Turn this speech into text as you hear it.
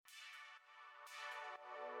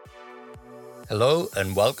Hello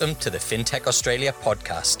and welcome to the FinTech Australia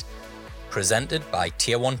podcast, presented by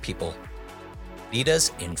Tier 1 People,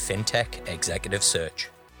 leaders in FinTech executive search.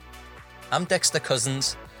 I'm Dexter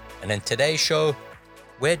Cousins, and in today's show,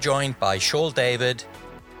 we're joined by Shoal David,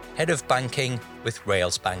 Head of Banking with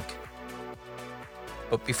Rails Bank.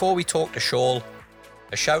 But before we talk to Shoal,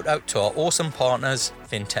 a shout out to our awesome partners,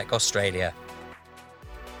 FinTech Australia.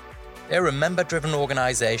 They're a member-driven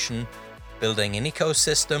organisation building an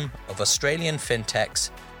ecosystem of Australian fintechs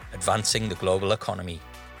advancing the global economy.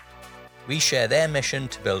 We share their mission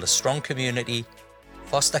to build a strong community,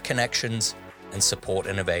 foster connections, and support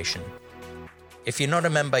innovation. If you're not a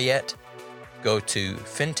member yet, go to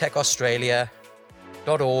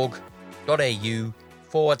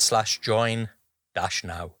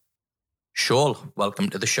fintechaustralia.org.au/join-now. Shoal, welcome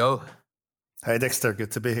to the show. Hi, Dexter.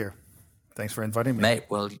 Good to be here. Thanks for inviting me. Mate,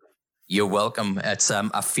 well, you're welcome. It's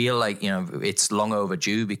I feel like it's long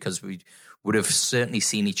overdue because we would have certainly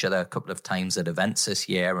seen each other a couple of times at events this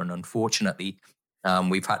year, and unfortunately,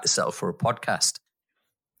 we've had to settle for a podcast.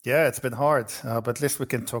 Yeah, it's been hard, but at least we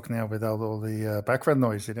can talk now without all the background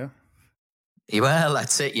noise, Well,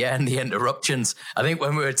 that's it. Yeah, and the interruptions. I think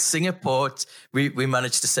when we were at Singapore, we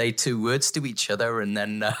managed to say 2 words to each other, and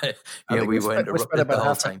then we were interrupted the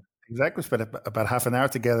whole time. Exactly. We spent about half an hour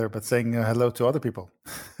together, but saying hello to other people.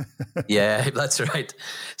 Yeah, that's right.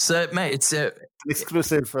 So, mate, it's an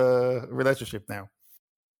exclusive relationship now.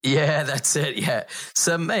 Yeah, that's it. Yeah.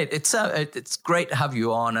 So, mate, it's great to have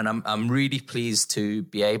you on, and I'm really pleased to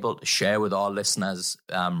be able to share with our listeners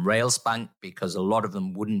Rails Bank, because a lot of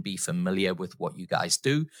them wouldn't be familiar with what you guys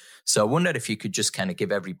do. So, I wondered if you could just kind of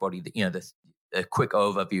give everybody a quick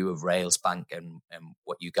overview of Rails Bank and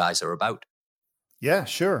what you guys are about. Yeah,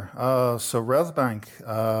 sure. So Rails Bank,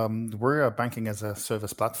 we're a banking as a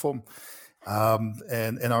service platform.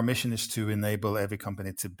 And our mission is to enable every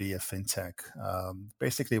company to be a fintech.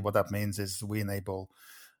 Basically, what that means is we enable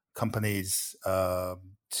companies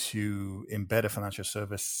to embed a financial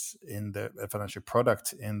service in a financial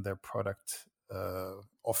product in their product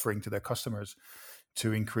offering to their customers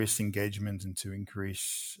to increase engagement and to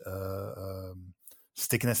increase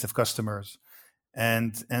stickiness of customers.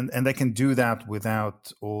 And they can do that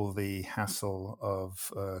without all the hassle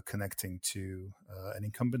of connecting to an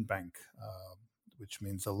incumbent bank, which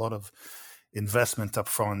means a lot of investment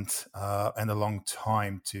upfront and a long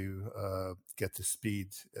time to get to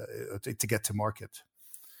speed, to get to market.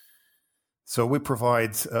 So we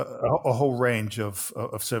provide a whole range of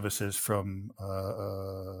services, from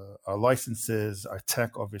our licenses, our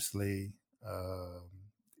tech, obviously,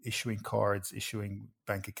 issuing cards, issuing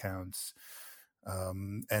bank accounts.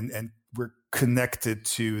 And we're connected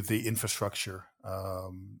to the infrastructure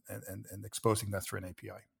and exposing that through an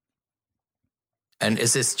API. And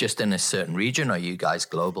is this just in a certain region, or are you guys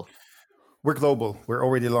global? We're global. We're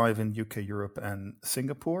already live in UK, Europe, and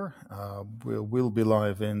Singapore. We'll be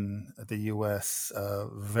live in the US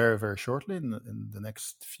very, very shortly in the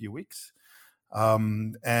next few weeks.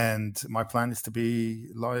 And my plan is to be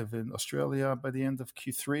live in Australia by the end of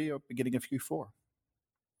Q3 or beginning of Q4.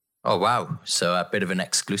 Oh, wow. So a bit of an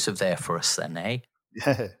exclusive there for us then, eh?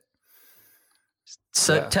 Yeah.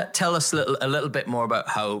 So tell us a little bit more about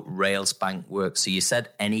how Rails Bank works. So you said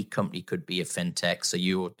any company could be a fintech. So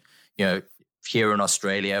here in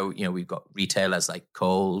Australia, we've got retailers like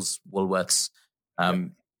Coles, Woolworths.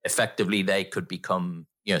 Effectively, they could become,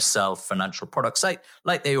 sell financial products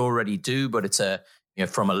like they already do, but it's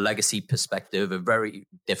from a legacy perspective, a very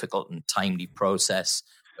difficult and timely process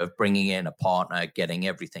of bringing in a partner, getting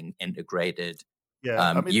everything integrated.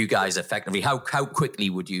 Yeah, you guys effectively, how quickly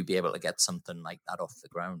would you be able to get something like that off the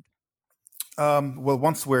ground? Well,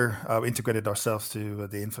 once we're integrated ourselves to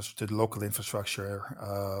the local infrastructure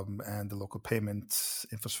and the local payments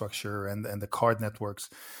infrastructure and the card networks,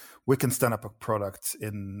 we can stand up a product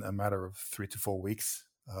in a matter of 3 to 4 weeks.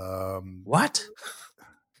 What?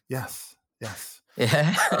 Yes. Yeah.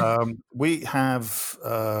 We have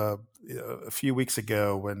a few weeks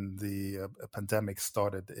ago, when the pandemic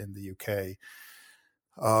started in the UK,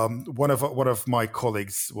 one of my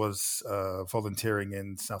colleagues was volunteering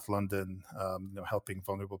in South London, helping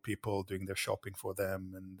vulnerable people, doing their shopping for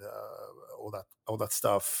them, and all that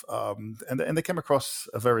stuff. And they came across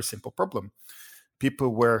a very simple problem.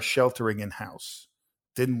 People were sheltering in house,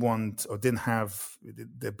 didn't have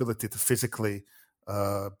the ability to physically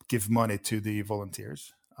give money to the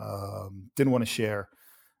volunteers, didn't want to share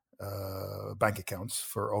bank accounts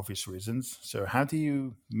for obvious reasons. So how do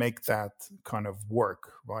you make that kind of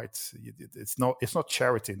work, right? It's not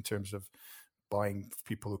charity in terms of buying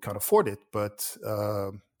people who can't afford it, but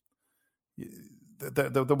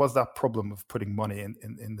there was that problem of putting money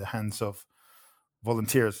in the hands of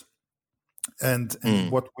volunteers. And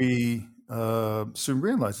what we soon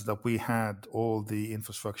realized is that we had all the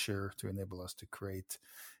infrastructure to enable us to create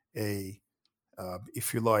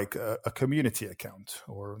if you like, a community account,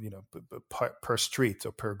 or per street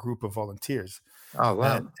or per group of volunteers. Oh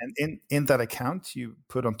wow! And in that account, you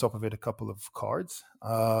put on top of it a couple of cards,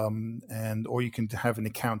 or you can have an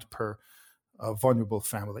account per vulnerable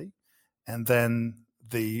family, and then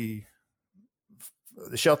the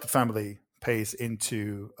sheltered family pays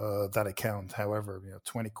into that account, however,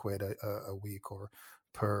 20 quid a week or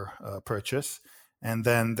per purchase. And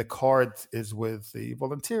then the card is with the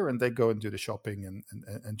volunteer, and they go and do the shopping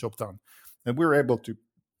and job done. And we were able to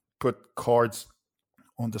put cards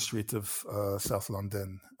on the street of South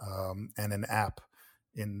London and an app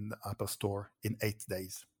in the Apple Store in 8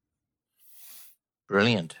 days.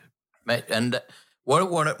 Brilliant. And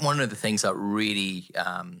one of the things that really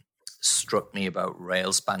struck me about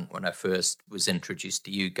Railsbank when I first was introduced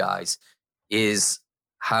to you guys is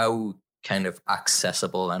how kind of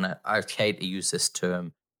accessible, and I hate to use this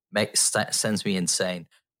term, sends me insane,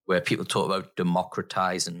 where people talk about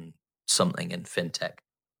democratizing something in fintech.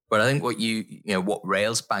 But I think what what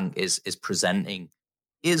Railsbank is presenting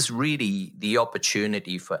is really the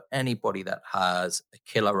opportunity for anybody that has a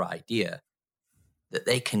killer idea, that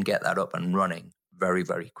they can get that up and running very,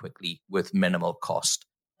 very quickly with minimal cost.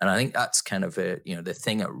 And I think that's kind of the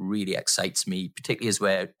thing that really excites me, particularly as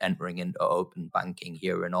we're entering into open banking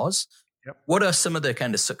here in Oz. Yep. What are some of the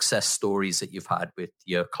kind of success stories that you've had with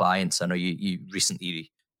your clients? I know you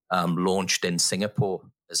recently launched in Singapore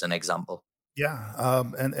as an example. Yeah,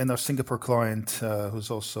 and our Singapore client,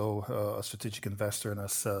 who's also a strategic investor in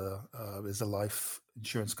us, is a life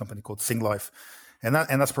insurance company called Singlife, and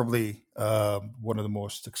that's probably one of the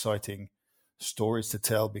most exciting stories to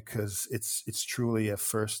tell, because it's truly a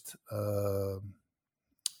first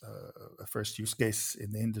use case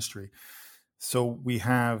in the industry. So we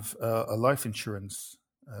have a life insurance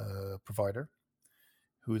provider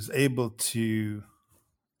who is able to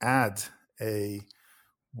add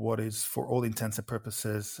what is, for all intents and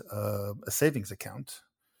purposes, a savings account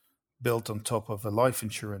built on top of a life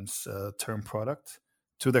insurance term product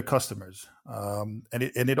to their customers, and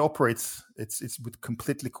it operates. It's with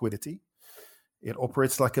complete liquidity. It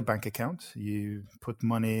operates like a bank account. You put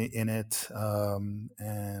money in it,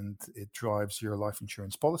 and it drives your life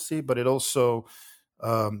insurance policy, but it also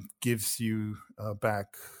gives you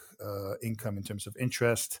back income in terms of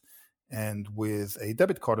interest. And with a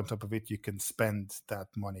debit card on top of it, you can spend that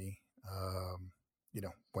money,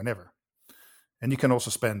 whenever. And you can also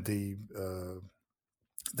spend the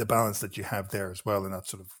balance that you have there as well, and that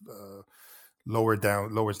sort of lowers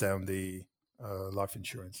down the life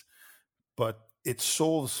insurance. But it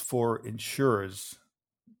solves for insurers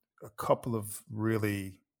a couple of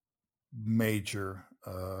really major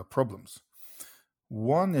problems.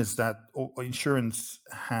 One is that insurance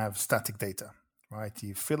have static data, right?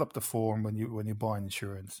 You fill up the form when you buy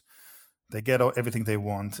insurance. They get everything they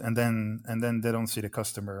want, and then they don't see the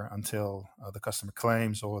customer until the customer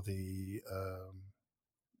claims or the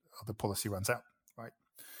policy runs out, right?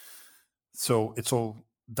 So it's all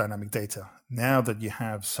dynamic data. Now that you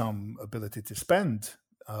have some ability to spend,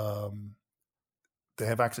 they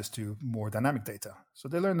have access to more dynamic data. So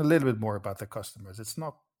they learn a little bit more about their customers. It's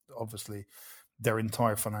not obviously their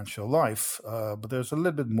entire financial life, but there's a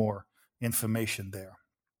little bit more information there.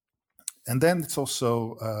 And then it's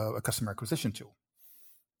also a customer acquisition tool.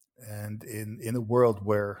 And in a world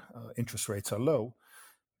where interest rates are low,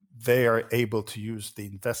 they are able to use the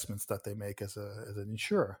investments that they make as an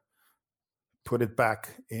insurer, put it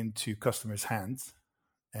back into customers' hands,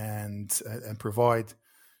 and provide,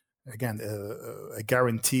 again, a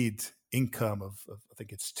guaranteed income of I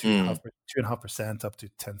think it's 2.5% up to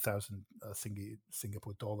 10,000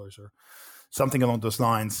 Singapore dollars or something along those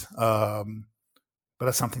lines. But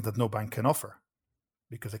that's something that no bank can offer,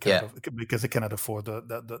 because they cannot afford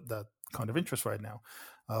that kind of interest right now.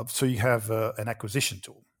 So you have an acquisition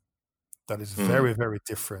tool that is very, very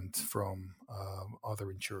different from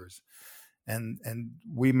other insurers. And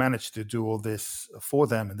we managed to do all this for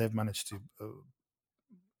them, and they've managed to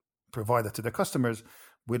provide that to their customers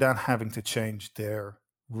without having to change their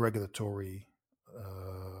regulatory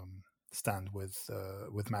stand with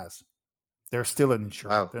MAS. They're still an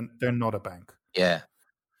insurer. Wow. They're not a bank. Yeah.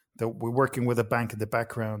 We're working with a bank in the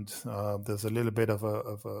background. There's a little bit of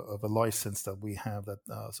a license that we have that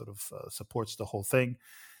sort of supports the whole thing.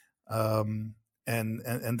 And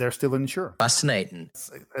they're still an insurer. Fascinating.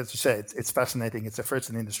 As you say, it's fascinating. It's a first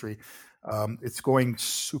in the industry. It's going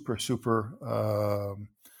super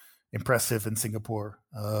impressive in Singapore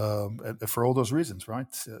for all those reasons, right?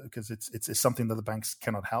 Because it's something that the banks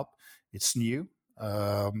cannot help. It's new,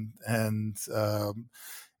 and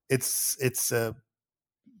it's a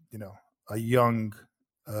young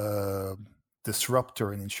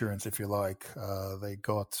disruptor in insurance, if you like. They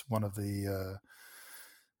got one of the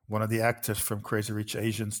actors from Crazy Rich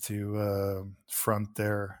Asians to front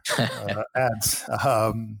their ads.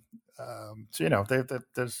 So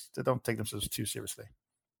they don't take themselves too seriously.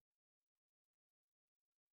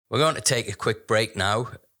 We're going to take a quick break now,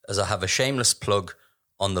 as I have a shameless plug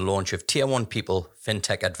on the launch of Tier 1 People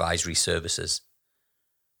FinTech Advisory Services.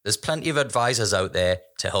 There's plenty of advisors out there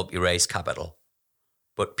to help you raise capital,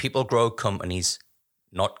 but people grow companies,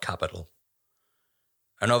 not capital.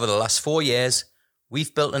 And over the last 4 years,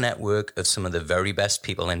 we've built a network of some of the very best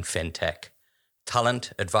people in FinTech: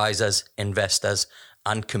 talent, advisors, investors,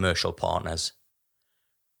 and commercial partners.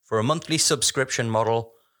 For a monthly subscription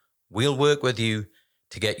model, we'll work with you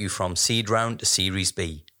to get you from seed round to Series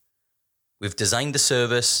B. We've designed the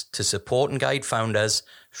service to support and guide founders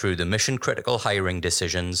through the mission-critical hiring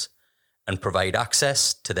decisions and provide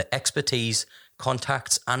access to the expertise,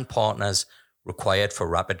 contacts, and partners required for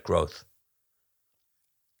rapid growth.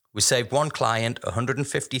 We saved one client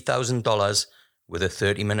 $150,000 with a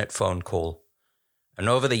 30-minute phone call. And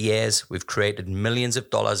over the years, we've created millions of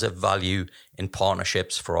dollars of value in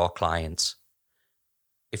partnerships for our clients.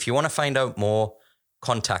 If you want to find out more,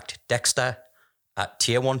 contact Dexter at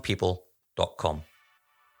tier1people.com.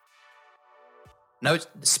 Now,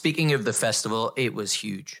 speaking of the festival, it was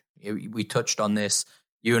huge. We touched on this.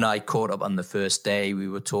 You and I caught up on the first day. We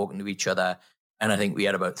were talking to each other, and I think we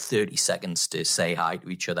had about 30 seconds to say hi to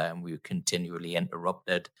each other, and we were continually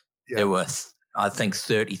interrupted. Yeah. There were, I think,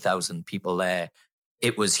 30,000 people there.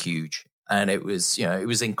 It was huge, and it was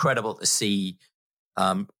incredible to see.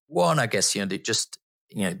 One, I guess,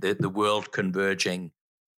 the world converging,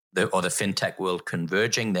 the FinTech world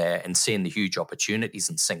converging there, and seeing the huge opportunities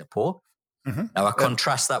in Singapore. Mm-hmm. Now, I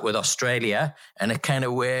contrast that with Australia, and it kind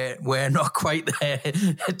of we're not quite there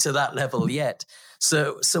to that level yet.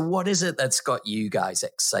 So what is it that's got you guys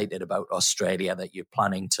excited about Australia that you're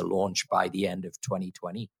planning to launch by the end of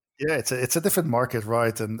 2020? Yeah, it's a different market,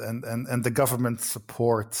 right? And the government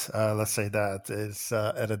support, let's say that, is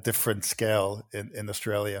at a different scale in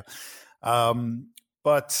Australia.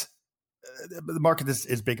 But the market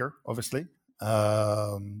is bigger, obviously.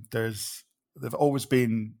 There've always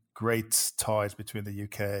been great ties between the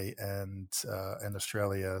UK and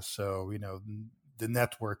Australia, so the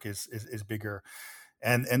network is bigger,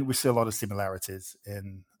 and we see a lot of similarities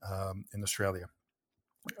in Australia.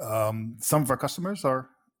 Some of our customers are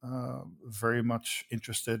very much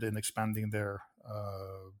interested in expanding their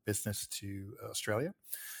business to Australia,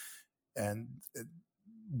 and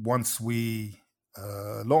once we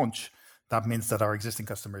launch, that means that our existing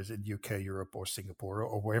customers in UK, Europe, or Singapore,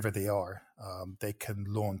 or wherever they are, they can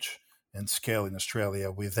launch and scale in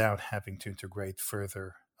Australia without having to integrate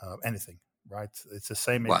further anything, right? It's the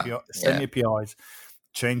same APIs.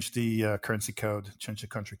 Change the currency code, change the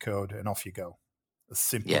country code, and off you go. As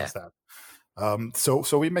simple as that.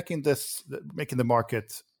 So we're making the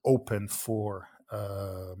market open for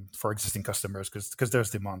existing customers because there's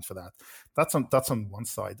demand for that. That's on one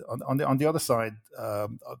side. On the other side,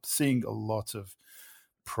 I'm seeing a lot of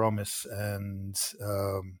promise and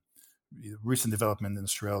recent development in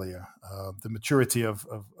Australia. The maturity of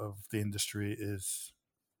the industry is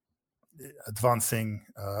advancing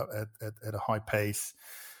at a high pace.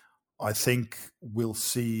 I think we'll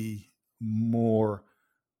see more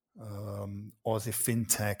Aussie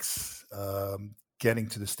fintechs getting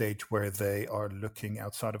to the stage where they are looking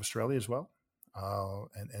outside of Australia as well,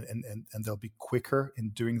 and they'll be quicker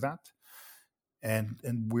in doing that, and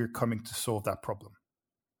we're coming to solve that problem,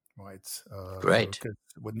 right? Great. Because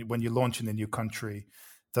when you launch in a new country,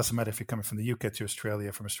 doesn't matter if you're coming from the UK to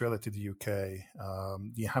Australia, from Australia to the UK,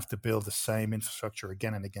 you have to build the same infrastructure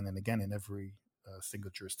again and again and again in every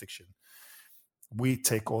single jurisdiction. We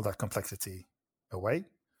take all that complexity away.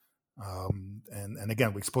 And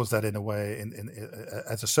again, we expose that in a way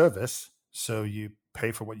as a service, so you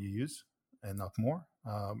pay for what you use and not more,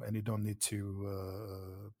 and you don't need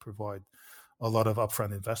to provide a lot of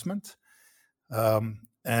upfront investment. And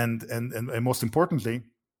most importantly,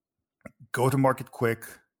 go to market quick,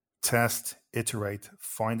 test, iterate,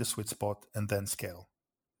 find a sweet spot, and then scale.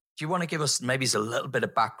 Do you want to give us maybe a little bit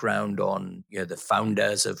of background on the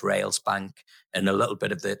founders of Railsbank and a little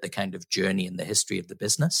bit of the kind of journey and the history of the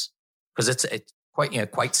business? Because it's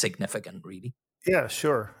quite significant, really. Yeah,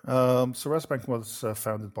 sure. So Railsbank was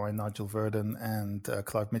founded by Nigel Verdon and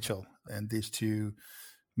Clive Mitchell, and these two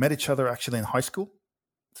met each other actually in high school.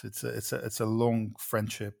 So it's a long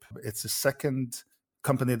friendship. It's the second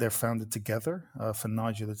company they're founded together. For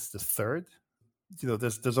Nigel, it's the third.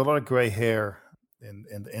 There's a lot of gray hair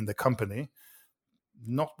in the company.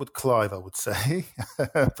 Not with Clive, I would say,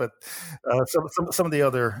 but some of the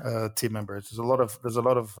other team members. There's a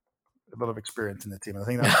lot of experience in the team. And I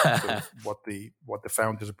think that's sort of what the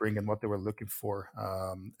founders bring and what they were looking for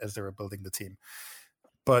as they were building the team.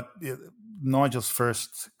 But Nigel's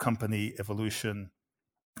first company, Evolution,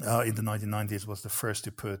 in the 1990s, was the first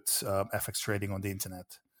to put FX trading on the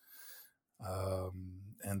internet,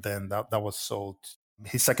 and then that was sold.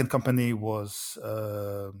 His second company was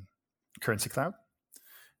Currency Cloud.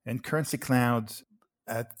 And Currency Cloud,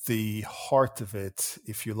 at the heart of it,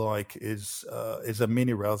 if you like, is a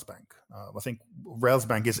mini Railsbank. I think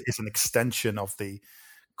Railsbank is an extension of the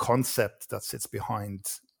concept that sits behind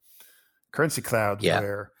Currency Cloud,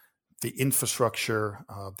 where the infrastructure,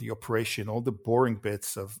 the operation, all the boring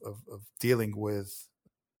bits of dealing with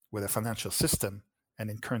a financial system, and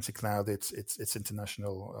in Currency Cloud, it's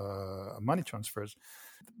international money transfers.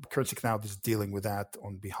 Currency Cloud is dealing with that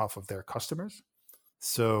on behalf of their customers.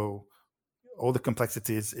 So all the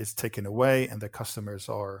complexity is taken away, and the customers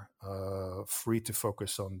are free to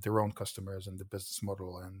focus on their own customers and the business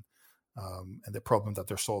model and the problem that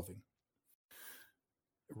they're solving.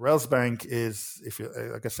 Railsbank is,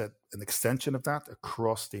 like I said, an extension of that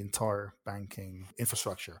across the entire banking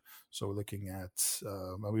infrastructure. So we're looking at,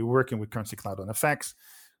 we're working with Currency Cloud on FX.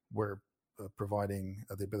 We're providing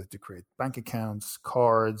the ability to create bank accounts,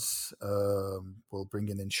 cards. We'll bring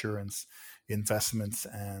in insurance, investments,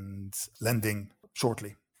 and lending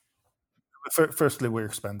shortly. Firstly, we're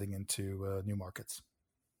expanding into new markets.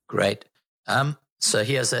 Great. So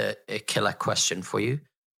here's a killer question for you.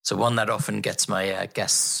 So one that often gets my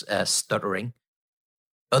guests stuttering.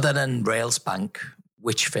 Other than Railsbank,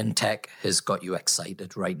 which fintech has got you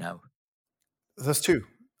excited right now? There's two.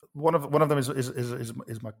 One of them is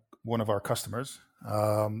one of our customers,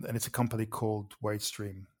 and it's a company called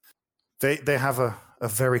WageStream. They have a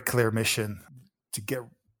very clear mission to get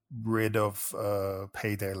rid of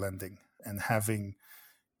payday lending and having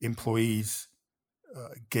employees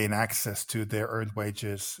gain access to their earned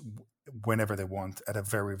wages whenever they want at a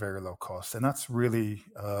very, very low cost. And that's really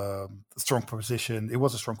a strong proposition. It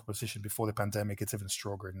was a strong proposition before the pandemic. It's even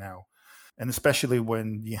stronger now. And especially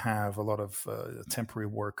when you have a lot of temporary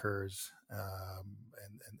workers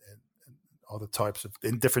and other types of,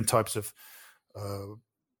 in different types of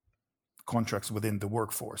contracts within the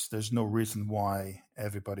workforce. There's no reason why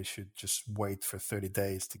everybody should just wait for 30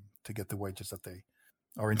 days to get the wages that they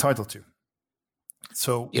are entitled to.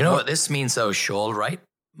 So you know what this means though, Shaul, right?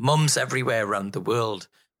 Mums everywhere around the world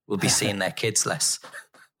will be seeing their kids less.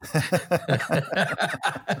 For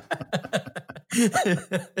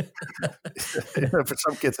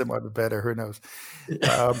some kids it might be better, who knows?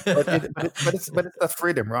 But it's that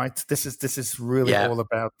freedom, right? This is really all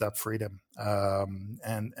about that freedom,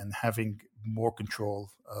 and having more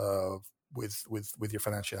control with your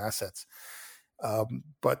financial assets.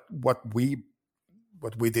 But what we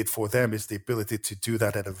did for them is the ability to do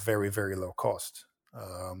that at a very, very low cost.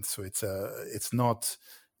 So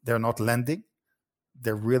they're not lending.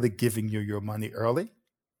 They're really giving you your money early.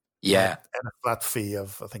 Yeah. And a flat fee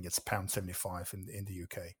of, I think it's £1.75 in the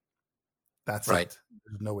UK. That's right. It.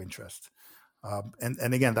 There's no interest.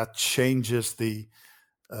 And again, that changes the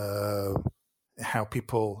how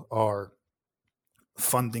people are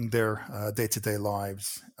funding their day-to-day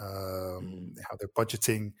lives, how they're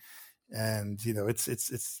budgeting. And,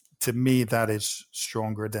 it's to me, that is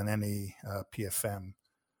stronger than any PFM.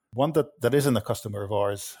 One that isn't a customer of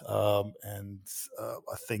ours, and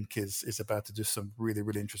I think is about to do some really,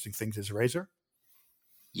 really interesting things is Razor.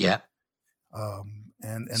 Yeah.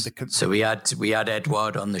 So we had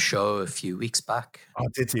Edward on the show a few weeks back. Oh,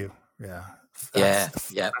 did you? Yeah. Yeah.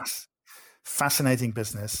 Fascinating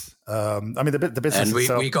business. The business. And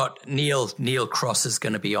itself, we got Neil Cross is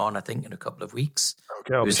going to be on, I think, in a couple of weeks.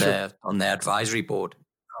 Okay, who's on the advisory board.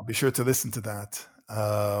 I'll be sure to listen to that.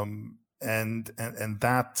 And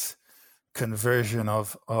that conversion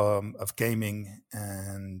of gaming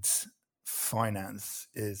and finance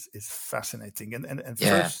is fascinating. And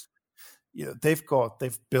first,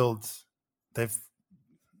 they've built.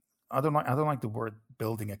 I don't like the word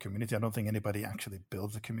building a community. I don't think anybody actually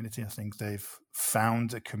builds a community. I think they've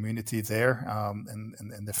found a community there,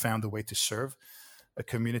 and they found a way to serve a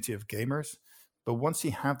community of gamers. But once you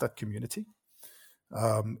have that community,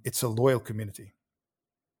 it's a loyal community.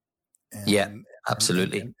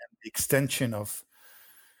 Absolutely. And the extension of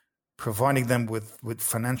providing them with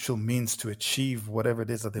financial means to achieve whatever it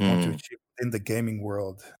is that they want to achieve in the gaming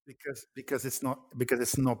world because it's not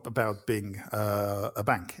about being a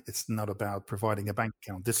bank. It's not about providing a bank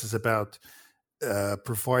account. This is about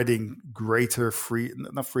providing greater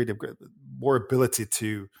more ability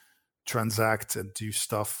to transact and do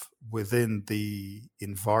stuff within the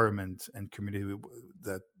environment and community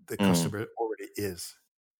that the customer already is,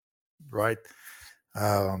 right?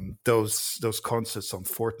 Those concepts on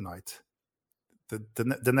Fortnite.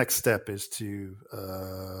 The next step is to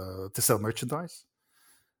sell merchandise,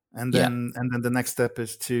 and then the next step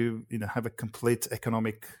is to have a complete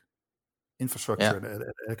economic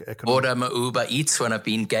infrastructure. Order my Uber Eats when I've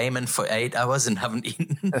been gaming for 8 hours and haven't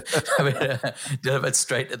eaten. Delivered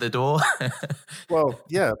straight to the door. Well,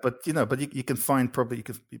 yeah, but you can probably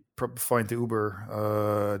find the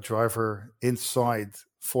Uber driver inside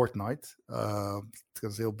Fortnite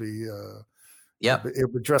because he'll be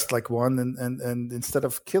dressed like one, and instead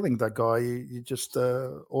of killing that guy, you just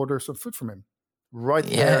order some food from him right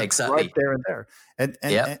there and there,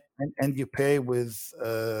 and you pay with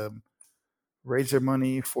Razer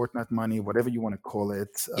money, Fortnite money, whatever you want to call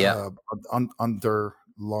it.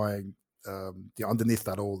 Underlying, underneath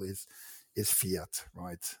that all is fiat,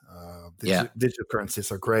 right? Digital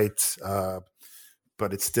currencies are great,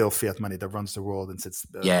 but it's still fiat money that runs the world, and it's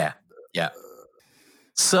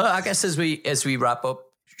So I guess as we wrap up,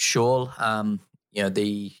 Seol,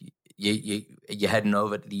 you're heading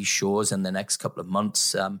over to these shows in the next couple of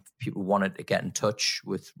months. People wanted to get in touch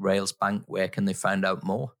with Railsbank. Where can they find out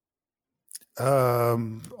more?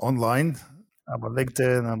 Online. I'm on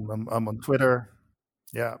LinkedIn. I'm on Twitter.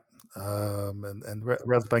 Yeah. And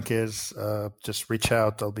Railsbank is just reach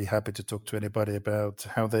out. I'll be happy to talk to anybody about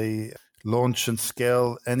how they launch and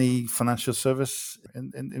scale any financial service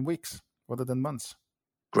in weeks rather than months.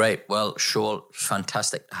 Great. Well, Seol,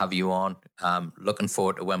 fantastic to have you on. Looking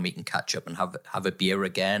forward to when we can catch up and have a beer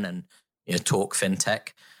again and talk fintech.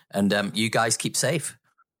 And you guys keep safe.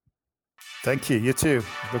 Thank you. You too.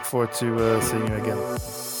 Look forward to seeing you again.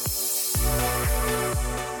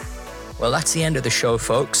 Well, that's the end of the show,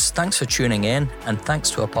 folks. Thanks for tuning in, and thanks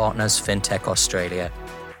to our partners, FinTech Australia.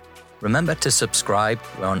 Remember to subscribe.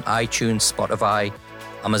 We're on iTunes, Spotify,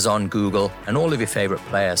 Amazon, Google, and all of your favorite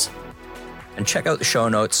players. And check out the show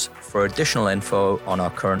notes for additional info on our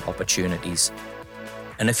current opportunities.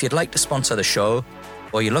 And if you'd like to sponsor the show,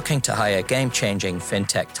 or you're looking to hire game-changing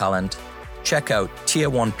fintech talent, check out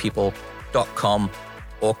tier1people.com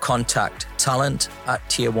or contact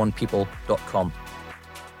talent@tier1people.com.